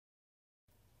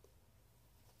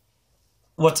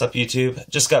What's up, YouTube?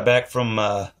 Just got back from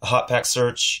a hot pack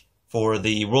search for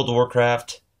the World of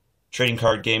Warcraft trading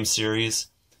card game series.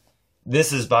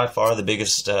 This is by far the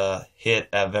biggest hit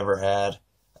I've ever had.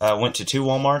 I went to 2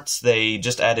 Walmarts. They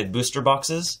just added booster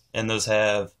boxes, and those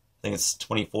have, I think it's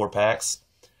 24 packs,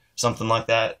 something like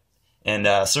that. And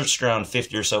searched around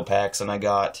 50 or so packs, and I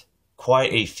got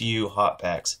quite a few hot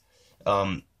packs.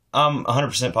 I'm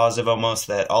 100% positive almost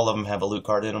that all of them have a loot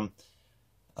card in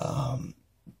them.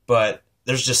 But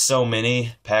there's just so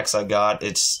many packs I got,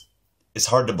 it's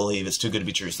hard to believe. It's too good to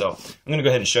be true. So I'm going to go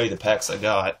ahead and show you the packs I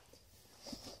got.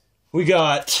 We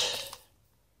got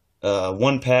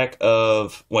one pack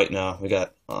of, we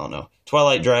got, I don't know,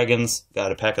 Twilight Dragons,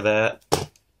 got a pack of that.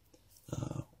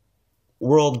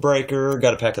 World Breaker,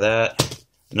 got a pack of that.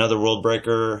 Another World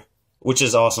Breaker, which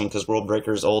is awesome because World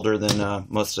Breaker is older than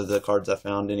most of the cards I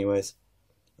found anyways,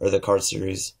 or the card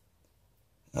series.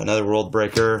 Another World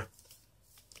Breaker.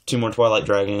 2 more Twilight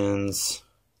Dragons,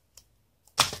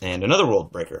 and another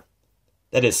World Breaker.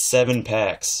 That is 7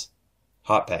 packs,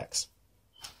 hot packs.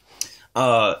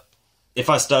 If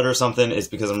I stutter or something, it's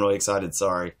because I'm really excited,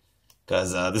 sorry,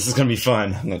 because this is going to be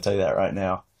fun. I'm going to tell you that right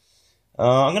now.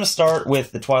 I'm going to start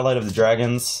with the Twilight of the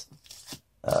Dragons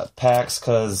packs,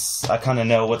 because I kind of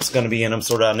know what's going to be in them,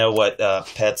 sort of. I know what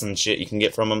pets and shit you can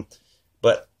get from them,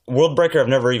 but World Breaker, I've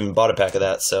never even bought a pack of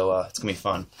that, so it's going to be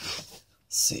fun.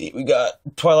 Let's see, we got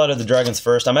Twilight of the Dragons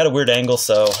first. I'm at a weird angle,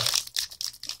 so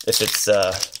if it's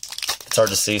hard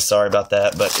to see, sorry about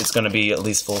that, but it's going to be at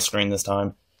least full screen this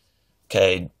time.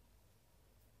 Okay.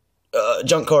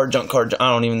 Junk card, I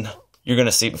don't even, you're going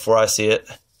to see it before I see it.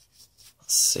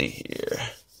 Let's see here.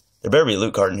 There better be a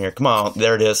loot card in here. Come on,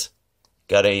 there it is.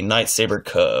 Got a Nightsaber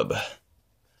Cub.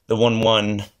 The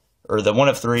 1/1, or the 1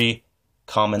 of 3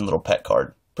 common little pet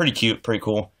card. Pretty cute, pretty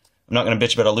cool. I'm not going to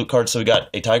bitch about a loot card, so we got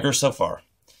a tiger so far.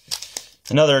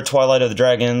 Another Twilight of the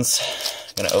Dragons.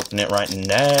 I'm going to open it right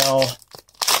now.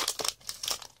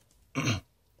 Let's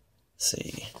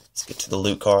see. Let's get to the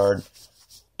loot card.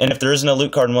 And if there isn't a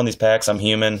loot card in one of these packs, I'm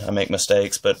human. I make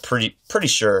mistakes, but pretty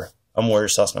sure I'm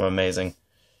Warriorsauce and I'm amazing.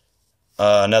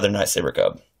 Another Nightsaber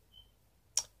Cub.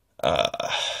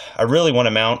 I really want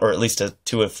to mount, or at least a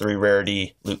 2 of 3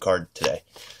 rarity loot card today.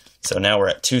 So now we're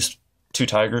at 2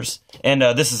 tigers, and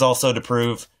this is also to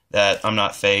prove that I'm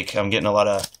not fake. I'm getting a lot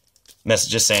of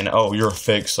messages saying, oh, you're a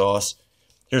fake sauce.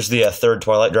 Here's the 3rd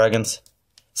Twilight Dragons.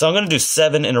 So I'm going to do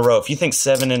 7 in a row. If you think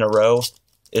 7 in a row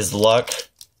is luck,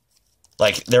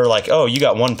 like they're like, oh, you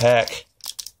got 1 pack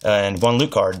and 1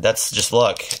 loot card, that's just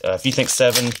luck. If you think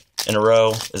 7 in a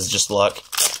row is just luck,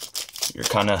 you're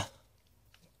kind of,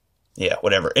 yeah,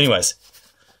 whatever. Anyways,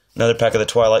 another pack of the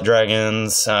Twilight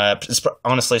Dragons.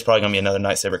 Honestly, it's probably going to be another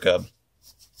Nightsaber Cub.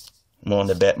 I'm willing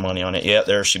to bet money on it. Yeah,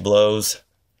 there she blows.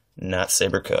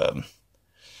 Nightsaber Cub.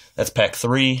 That's pack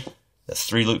 3. That's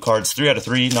 3 loot cards. 3 out of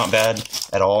 3. Not bad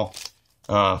at all.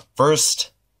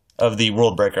 First of the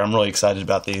World Breaker. I'm really excited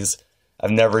about these. I've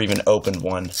never even opened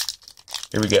one.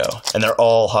 Here we go. And they're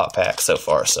all hot packs so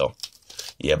far. So,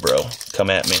 yeah, bro. Come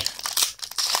at me.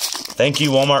 Thank you,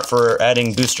 Walmart, for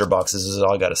adding booster boxes is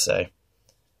all I got to say.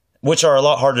 Which are a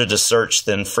lot harder to search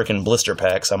than freaking blister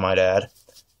packs, I might add.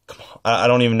 Come on. I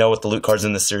don't even know what the loot cards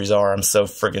in this series are. I'm so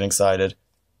freaking excited.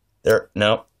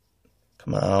 No.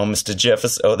 Come on, Mr.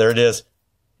 Jefferson. Oh, there it is.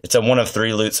 It's a 1 of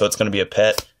 3 loot, so it's going to be a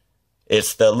pet.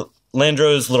 It's the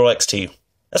Landro's Little XT.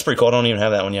 That's pretty cool. I don't even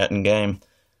have that one yet in game.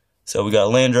 So we got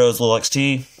Landro's Little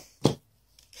XT.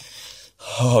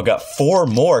 Oh, I got 4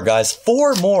 more, guys.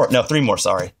 4 more. No, 3 more,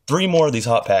 sorry. 3 more of these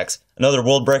hot packs. Another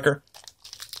World Breaker.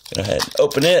 Go ahead and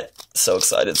open it. So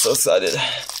excited, so excited.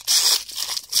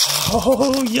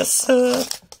 Oh, yes, sir.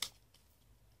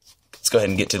 Let's go ahead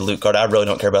and get to the loot card. I really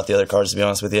don't care about the other cards, to be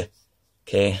honest with you.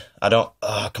 Okay, I don't...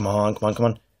 Oh, come on.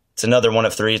 It's another 1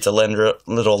 of 3. It's a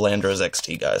little Landro's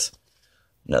XT, guys.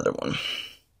 Another one.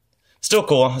 Still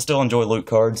cool. I still enjoy loot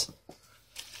cards.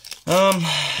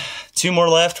 2 more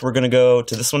left. We're going to go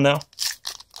to this one now.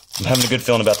 I'm having a good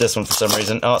feeling about this one for some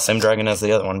reason. Oh, same dragon as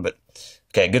the other one, but...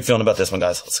 Okay, good feeling about this one,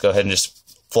 guys. Let's go ahead and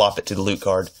just flop it to the loot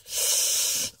card.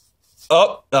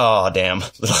 Oh, damn. I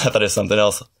thought it was something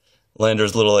else.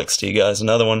 Landro's Little XT, guys.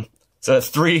 Another one. So that's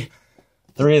 3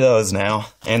 of those now.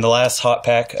 And the last hot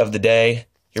pack of the day.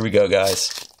 Here we go,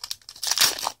 guys.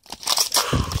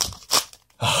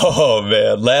 Oh,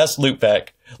 man. Last loot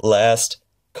pack. Last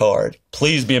card.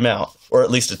 Please be a mount. Or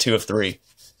at least a 2 of 3.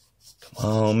 Come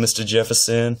on, Mr.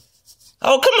 Jefferson.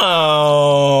 Oh, come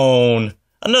on.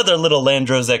 Another little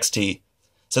Landro's XT.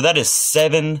 So that is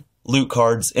 7 loot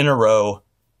cards in a row.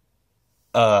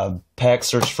 Pack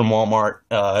search from Walmart.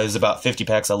 It was about 50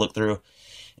 packs I looked through.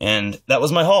 And that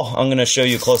was my haul. I'm going to show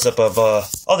you a close-up of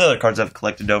all the other cards I've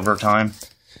collected over time.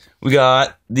 We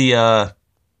got the,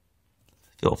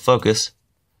 it'll focus,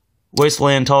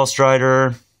 Wasteland Tall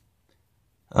Strider,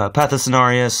 Path of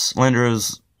Cenarius,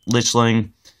 Landro's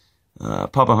Lichling,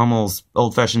 Papa Hummel's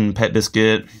Old Fashioned Pet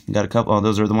Biscuit. Got a couple. Oh,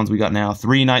 those are the ones we got now.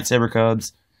 3 Nightsaber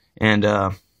Cubs and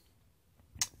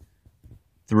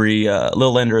 3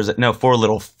 little Landros. No, 4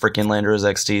 little freaking Landros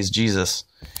XTs. Jesus.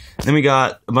 Then we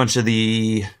got a bunch of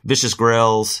the Vicious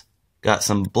Grells. Got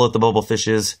some Bloat the Bubble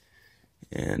Fishes,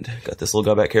 and got this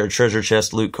little guy back here, Treasure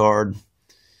Chest Loot Card.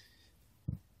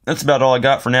 That's about all I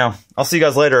got for now. I'll see you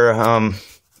guys later. I'm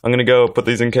gonna go put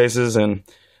these in cases and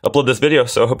upload this video,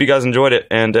 so I hope you guys enjoyed it.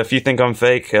 And if you think I'm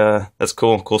fake, that's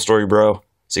cool. Cool story, bro.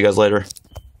 See you guys later.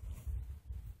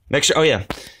 Make sure, oh yeah,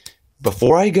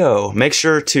 before I go, make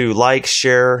sure to like,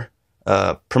 share,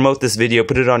 promote this video,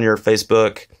 put it on your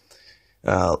Facebook.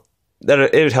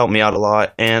 It would help me out a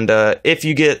lot. And if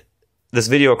you get this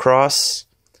video across,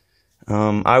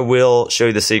 I will show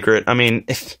you the secret. I mean,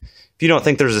 if you don't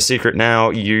think there's a secret now,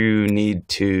 you need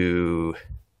to,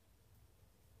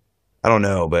 I don't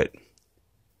know, but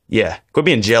yeah, quit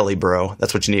being jelly, bro.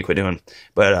 That's what you need to quit doing.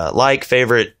 But like,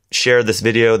 favorite, share this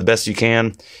video the best you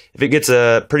can. If it gets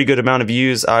a pretty good amount of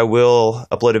views, I will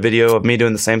upload a video of me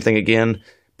doing the same thing again,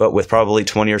 but with probably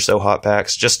 20 or so hot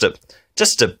packs, just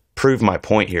to prove my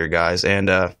point here, guys. And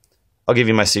I'll give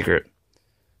you my secret.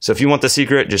 So if you want the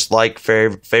secret, just like,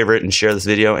 favorite, and share this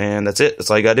video, and that's it.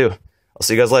 That's all you gotta do. I'll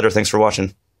see you guys later. Thanks for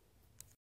watching.